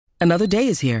Another day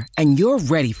is here, and you're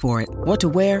ready for it. What to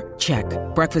wear? Check.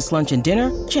 Breakfast, lunch, and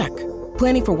dinner? Check.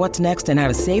 Planning for what's next and how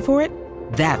to save for it?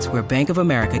 That's where Bank of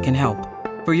America can help.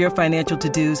 For your financial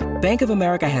to-dos, Bank of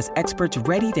America has experts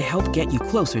ready to help get you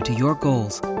closer to your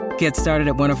goals. Get started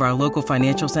at one of our local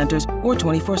financial centers or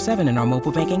 24/7 in our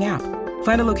mobile banking app.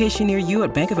 Find a location near you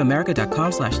at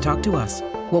bankofamerica.com/talktous.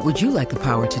 What would you like the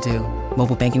power to do?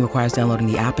 Mobile banking requires downloading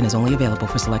the app and is only available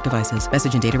for select devices.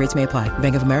 Message and data rates may apply.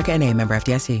 Bank of America N.A., member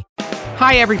FDIC.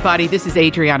 Hi, everybody. This is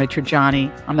Adriana Trajani.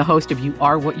 I'm the host of You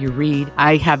Are What You Read.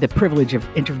 I have the privilege of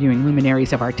interviewing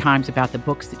luminaries of our times about the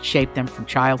books that shaped them from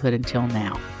childhood until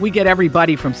now. We get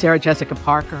everybody from Sarah Jessica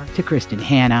Parker to Kristen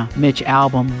Hanna, Mitch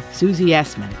Albom, Susie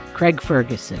Essman, Craig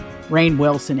Ferguson, Rainn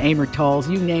Wilson, Amor Tolls,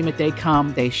 you name it, they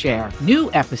come, they share.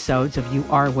 New episodes of You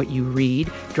Are What You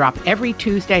Read drop every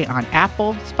Tuesday on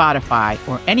Apple, Spotify,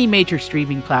 or any major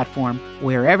streaming platform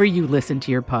wherever you listen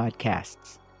to your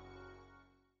podcasts.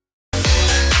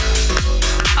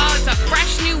 It's a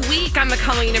fresh new week on the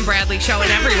Colleen and Bradley Show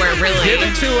and everywhere, really. Give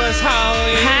it to us,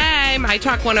 Holly. Hey, My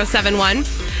Talk 1071.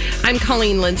 I'm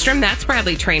Colleen Lindstrom. That's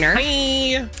Bradley Trainer.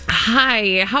 Hi.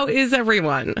 Hi. How is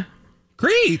everyone?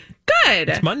 Great. Good.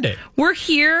 It's Monday. We're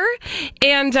here,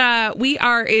 and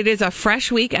it is a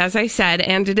fresh week, as I said,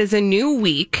 and it is a new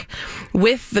week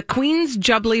with the Queen's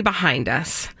Jubilee behind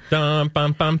us. Dum,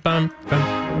 bum, bum, bum, bum.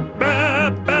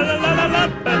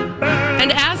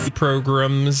 And as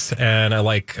programs, and I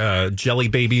like jelly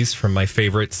babies from my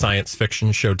favorite science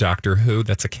fiction show, Doctor Who.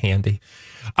 That's a candy.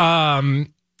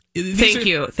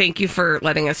 Thank you for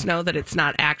letting us know that it's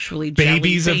not actually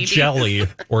babies jelly of jelly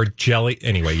or jelly.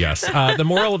 Anyway, yes. The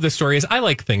moral of the story is I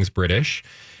like things British,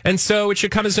 and so it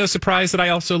should come as no surprise that I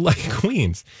also like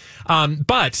Queens.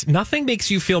 But nothing makes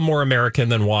you feel more American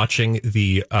than watching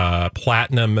the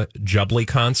Platinum Jubilee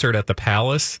concert at the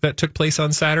Palace that took place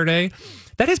on Saturday.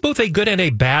 That is both a good and a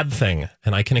bad thing,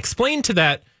 and I can explain to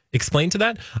that.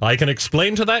 I can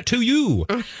explain to that to you,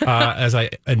 as I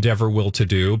endeavor will to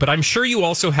do. But I'm sure you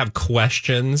also have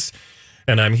questions,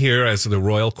 and I'm here as the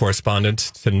royal correspondent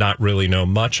to not really know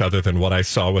much other than what I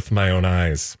saw with my own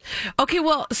eyes. Okay,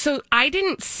 well, so I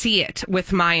didn't see it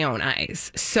with my own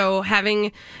eyes. So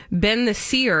having been the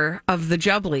seer of the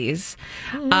Jubblies,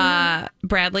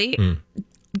 Bradley...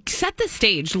 set the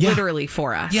stage literally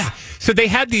for us. Yeah. So they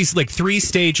had these like 3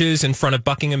 stages in front of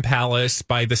Buckingham Palace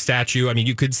by the statue. I mean,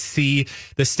 you could see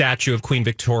the statue of Queen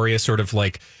Victoria sort of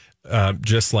like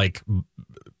just like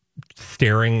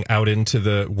staring out into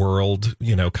the world,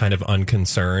 you know, kind of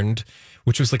unconcerned,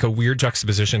 which was like a weird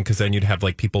juxtaposition because then you'd have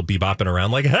like people bebopping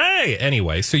around like, hey,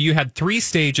 anyway. So you had 3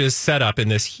 stages set up in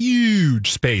this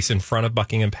huge space in front of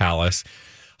Buckingham Palace.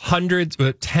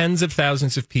 Tens of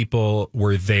thousands of people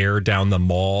were there down the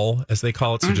mall, as they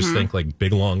call it. So just think like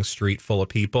big, long street full of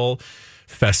people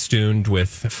festooned with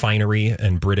finery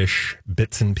and British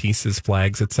bits and pieces,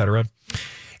 flags, etc.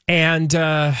 And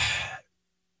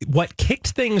what kicked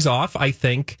things off, I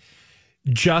think,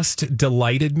 just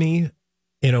delighted me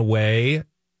in a way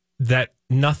that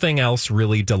nothing else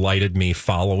really delighted me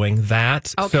following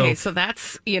that. Okay, so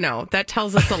that's, that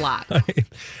tells us a lot.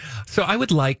 So I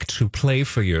would like to play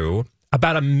for you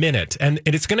about a minute, and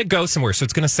it's going to go somewhere. So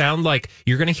it's going to sound like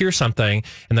you're going to hear something,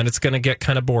 and then it's going to get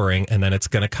kind of boring, and then it's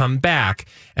going to come back,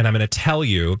 and I'm going to tell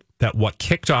you that what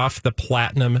kicked off the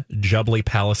Platinum Jubilee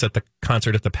Palace at the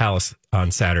concert at the Palace on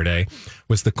Saturday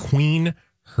was the Queen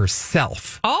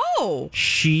herself. Oh.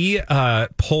 She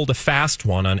pulled a fast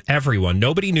one on everyone.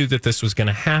 Nobody knew that this was going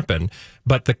to happen,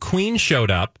 but the Queen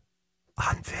showed up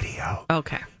on video.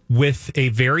 Okay. With a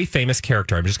very famous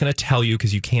character. I'm just going to tell you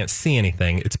because you can't see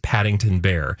anything. It's Paddington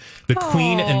Bear. The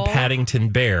Queen and Paddington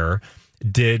Bear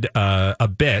did a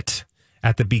bit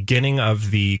at the beginning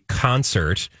of the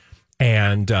concert,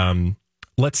 and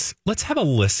let's have a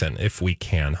listen if we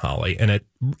can, Holly. And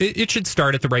it should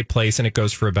start at the right place, and it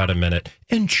goes for about a minute.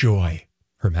 Enjoy,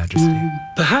 Her Majesty.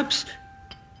 Perhaps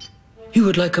you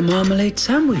would like a marmalade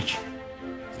sandwich.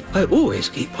 I always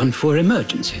keep one for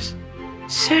emergencies.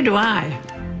 So do I.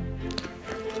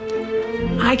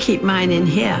 I keep mine in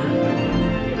here.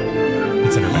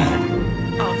 It's in her bag.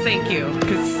 Oh, thank you.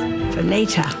 For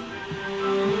later.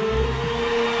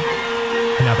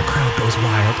 And now the crowd goes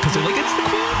wild because they're like, it's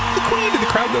the Queen, and the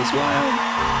crowd goes wild.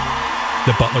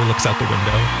 The butler looks out the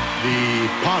window. The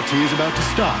party is about to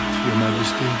start, Your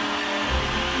Majesty.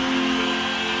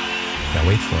 Now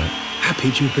wait for it. Happy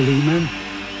Jubilee, ma'am.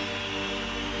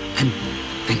 And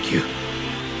thank you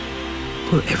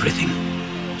for everything.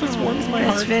 Just warms my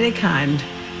That's heart. very kind.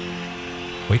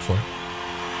 Wait for it.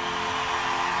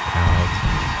 Crowd.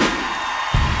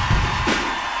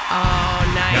 Oh,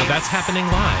 nice. Now that's happening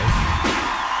live.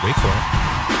 Wait for it.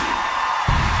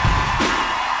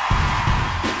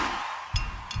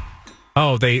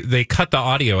 Oh, they cut the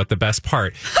audio at the best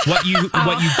part. What you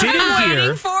didn't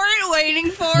hear.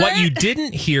 Waiting for What it. you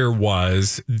didn't hear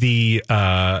was the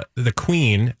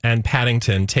Queen and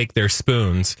Paddington take their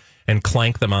spoons and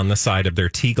clank them on the side of their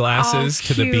tea glasses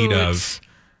to the beat of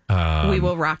We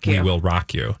Will Rock You. We Will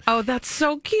Rock You. Oh, that's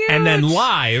so cute. And then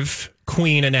live,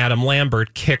 Queen and Adam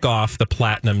Lambert kick off the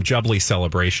Platinum Jubilee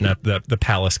celebration at the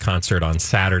Palace concert on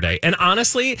Saturday. And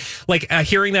honestly, like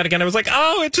hearing that again, I was like,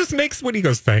 oh, it just makes when he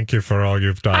goes, thank you for all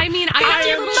you've done. I mean, I got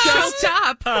a little choked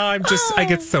up. I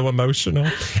get so emotional.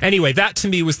 Anyway, that to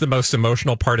me was the most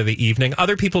emotional part of the evening.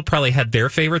 Other people probably had their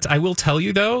favorites. I will tell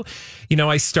you though,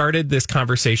 I started this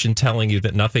conversation telling you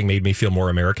that nothing made me feel more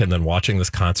American than watching this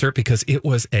concert because it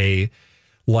was a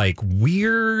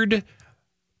weird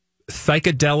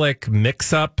psychedelic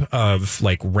mix-up of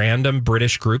random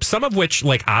British groups, some of which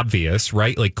obvious,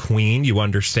 right? Like Queen, you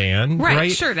understand, right?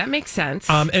 Sure, that makes sense.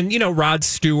 And Rod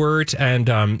Stewart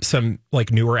and some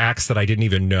newer acts that I didn't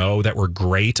even know that were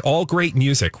great, all great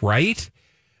music, right?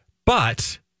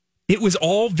 But it was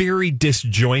all very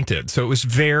disjointed. So it was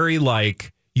very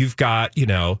you've got,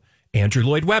 Andrew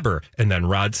Lloyd Webber and then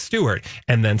Rod Stewart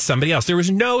and then somebody else. There was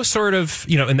no sort of,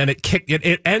 and then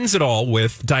it ends it all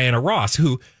with Diana Ross,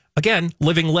 who, again,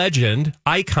 living legend,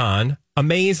 icon,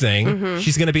 amazing. Mm-hmm.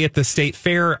 She's going to be at the State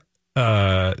Fair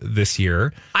this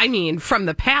year. I mean, from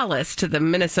the Palace to the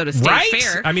Minnesota State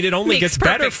Fair. I mean, it only gets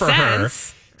better for her.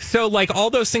 So, all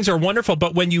those things are wonderful,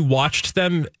 but when you watched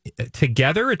them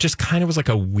together, it just kind of was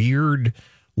a weird,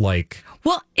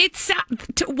 Well, it's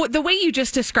the way you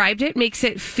just described it makes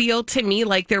it feel to me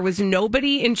like there was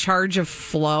nobody in charge of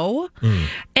flow.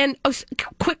 And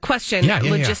quick question,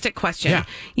 logistic question. Yeah.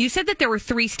 You said that there were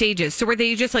 3 stages. So were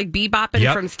they just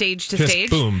bebopping from stage to just stage?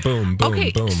 Boom, boom, boom,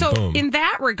 okay, boom, so boom. in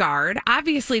that regard,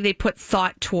 obviously they put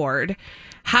thought toward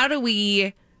how do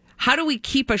we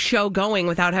keep a show going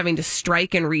without having to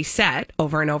strike and reset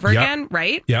over and over again,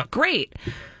 right? Yeah. Great.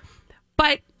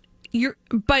 But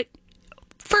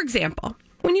for example,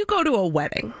 when you go to a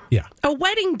wedding, a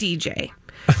wedding DJ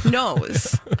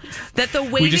knows that the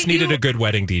way we just needed a good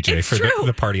wedding DJ for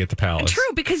the party at the Palace.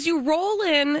 True, because you roll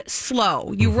in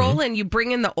slow. You roll in, you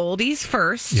bring in the oldies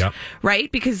first, right?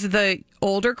 Because the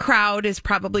older crowd is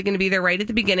probably going to be there right at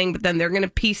the beginning, but then they're going to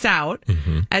peace out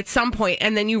at some point,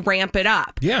 and then you ramp it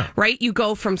up. Yeah. Right? You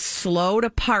go from slow to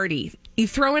party. You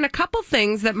throw in a couple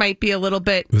things that might be a little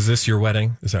bit... Was this your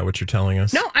wedding? Is that what you're telling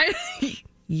us? No,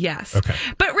 Yes. Okay.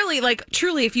 But really,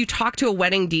 truly, if you talk to a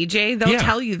wedding DJ, they'll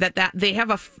tell you that they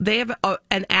have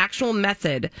an actual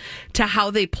method to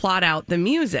how they plot out the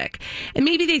music, and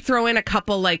maybe they throw in a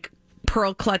couple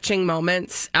pearl clutching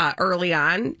moments early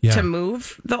on to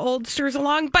move the oldsters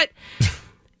along, but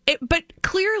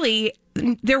clearly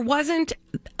there wasn't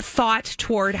thought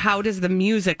toward how does the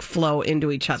music flow into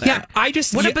each other. Yeah,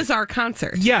 what a bizarre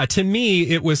concert. Yeah, to me,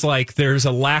 it was there's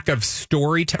a lack of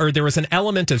or there was an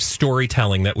element of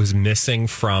storytelling that was missing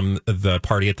from the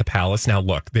party at the Palace. Now,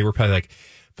 look, they were probably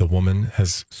the woman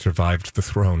has survived the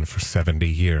throne for 70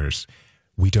 years.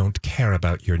 We don't care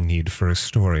about your need for a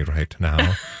story right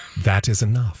now. That is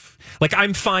enough.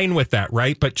 I'm fine with that,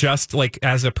 right? But just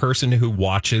as a person who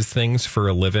watches things for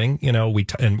a living,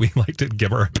 we like to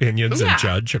give our opinions and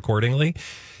judge accordingly.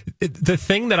 The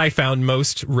thing that I found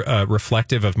most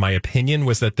reflective of my opinion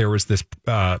was that there was this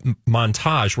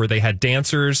montage where they had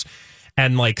dancers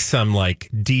and some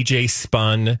DJ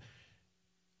spun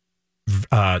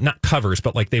not covers,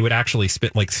 but they would actually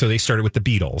spit so they started with the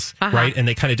Beatles, right? And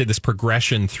they kind of did this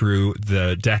progression through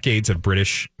the decades of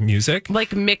British music,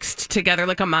 mixed together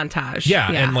like a montage. Yeah.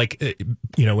 And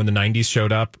when the 90s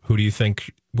showed up, who do you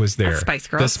think was there? The Spice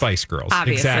Girls. The Spice Girls.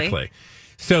 Obviously. Exactly.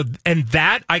 So, and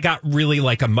that I got really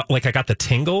I got the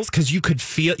tingles because you could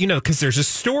feel, because there's a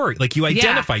story, you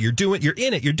identify, you're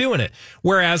in it, you're doing it.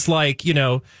 Whereas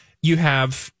you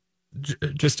have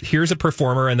just here's a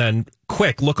performer and then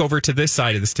quick look over to this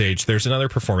side of the stage, there's another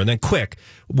performer, and then quick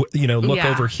look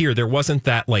over here. There wasn't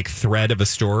that thread of a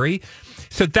story.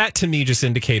 So that to me just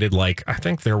indicated I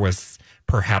think there was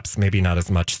perhaps maybe not as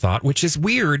much thought, which is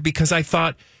weird because I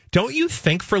thought, don't you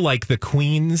think for the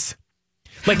Queen's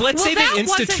let's say the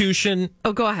institution.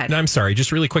 Oh, go ahead. No, I'm sorry.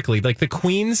 Just really quickly, the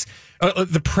Queen's,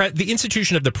 the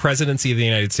institution of the presidency of the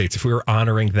United States. If we were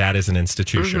honoring that as an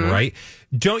institution, right?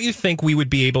 Don't you think we would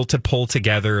be able to pull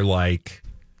together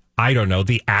I don't know,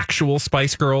 the actual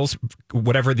Spice Girls,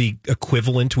 whatever the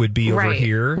equivalent would be over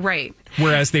here, right?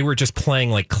 Whereas they were just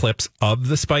playing clips of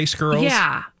the Spice Girls.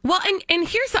 Yeah. Well, and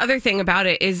here's the other thing about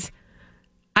it is,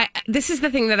 this is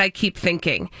the thing that I keep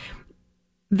thinking.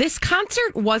 This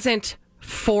concert wasn't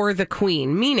for the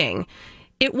Queen, meaning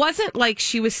it wasn't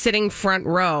she was sitting front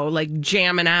row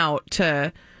jamming out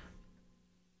to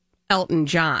Elton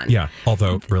John. Yeah.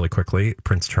 Although, really quickly,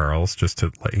 Prince Charles, just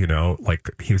to let you know, like,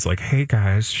 he was like, hey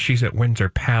guys, she's at Windsor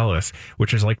Palace,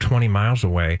 which is like 20 miles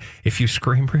away. If you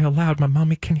scream real loud, my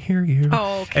mommy can hear you.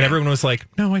 Oh, okay. And everyone was like,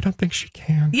 no, I don't think she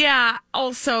can. Yeah.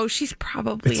 Also, she's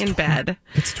probably in bed.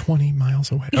 It's 20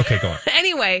 miles away. Okay, go on.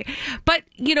 Anyway, but,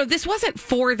 this wasn't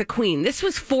for the Queen. This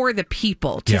was for the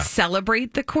people to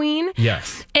celebrate the Queen.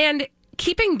 Yes. And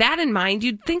keeping that in mind,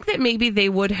 you'd think that maybe they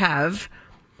would have,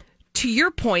 to your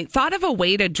point, thought of a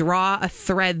way to draw a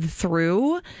thread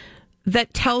through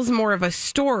that tells more of a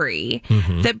story,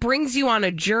 that brings you on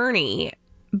a journey.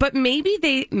 But maybe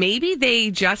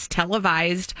they just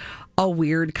televised a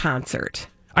weird concert.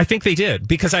 I think they did,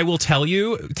 because I will tell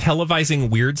you, televising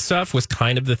weird stuff was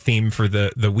kind of the theme for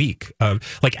the week.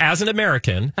 Like, as an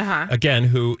American, again,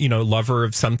 who, lover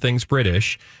of some things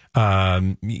British,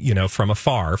 from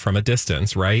afar, from a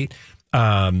distance, right?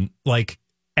 Like,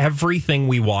 everything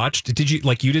we watched,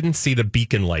 you didn't see the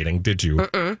beacon lighting, did you?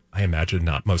 I imagine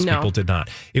not. Most people did not.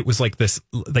 It was like this,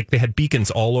 like they had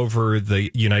beacons all over the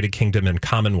United Kingdom and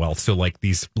Commonwealth. So like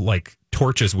these, like,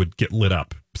 torches would get lit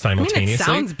up simultaneously. It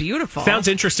sounds beautiful. Sounds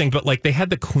interesting, but like they had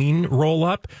the Queen roll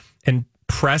up and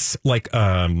press what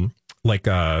do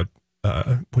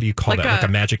you call that? Like a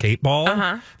magic 8 ball.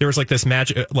 There was like this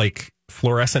magic, like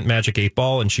fluorescent magic 8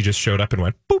 ball, and she just showed up and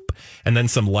went boop, and then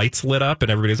some lights lit up,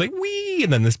 and everybody was like wee,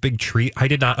 and then this big tree. I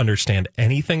did not understand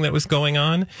anything that was going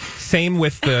on. Same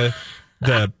with the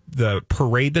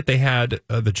parade that they had,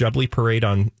 the Jubilee parade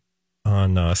on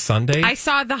Sunday. I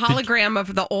saw the hologram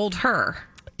of the old her.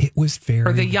 It was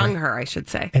or the young her, I should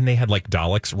say. And they had like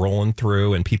Daleks rolling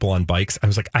through and people on bikes. I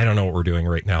was like, I don't know what we're doing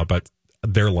right now, but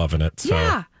they're loving it. So.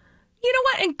 Yeah. You know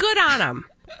what? And good on them.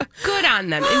 Good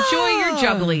on them. Enjoy your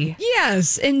Jubilee.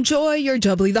 Yes, enjoy your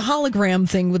Jubilee. The hologram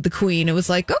thing with the Queen. It was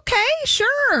like, okay,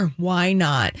 sure. Why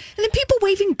not? And then people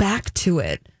waving back to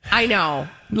it. I know.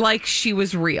 Like she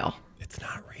was real. It's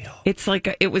not real. It's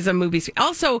like it was a movie screen.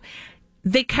 Also,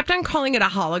 they kept on calling it a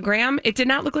hologram. It did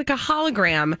not look like a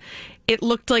hologram. It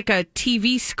looked like a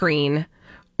TV screen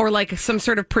or like some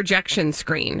sort of projection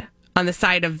screen on the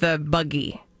side of the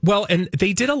buggy. Well, and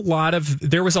they did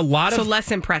there was a lot of... So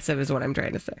less impressive is what I'm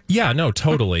trying to say. Yeah, no,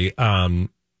 totally. In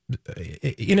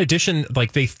addition,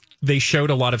 like they showed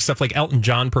a lot of stuff, like Elton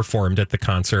John performed at the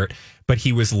concert, but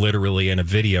he was literally in a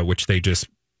video, which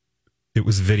it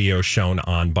was video shown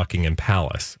on Buckingham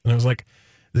Palace. And I was like,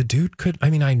 the dude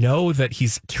I know that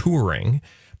he's touring,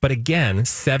 but again,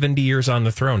 70 years on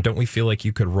the throne. Don't we feel like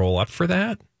you could roll up for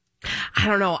that? I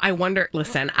don't know. I wonder.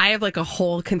 Listen, I have like a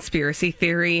whole conspiracy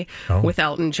theory with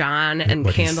Elton John and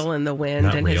Candle in the Wind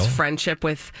and his friendship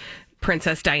with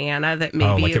Princess Diana that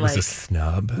maybe like it was a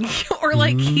snub. Or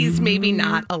like he's maybe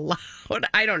not allowed.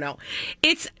 I don't know.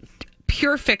 It's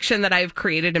pure fiction that I've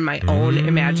created in my own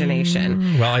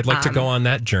imagination. Well, I'd like to go on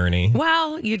that journey.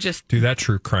 Well, you just do that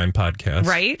true crime podcast.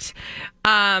 Right.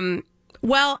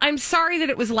 Well, I'm sorry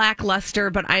that it was lackluster,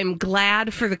 but I'm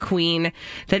glad for the Queen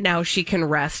that now she can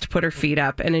rest, put her feet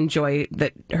up, and enjoy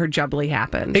that her Jubilee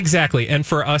happened. Exactly. And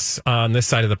for us on this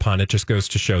side of the pond, it just goes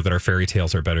to show that our fairy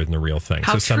tales are better than the real thing.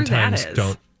 How so true sometimes that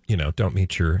is. don't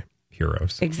meet your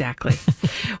heroes. Exactly.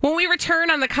 When we return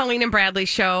on the Colleen and Bradley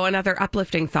show, another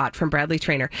uplifting thought from Bradley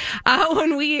Traynor.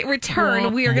 When we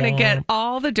return, we are going to get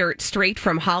all the dirt straight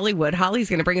from Hollywood. Holly's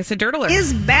going to bring us a dirt alert.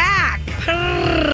 Is back.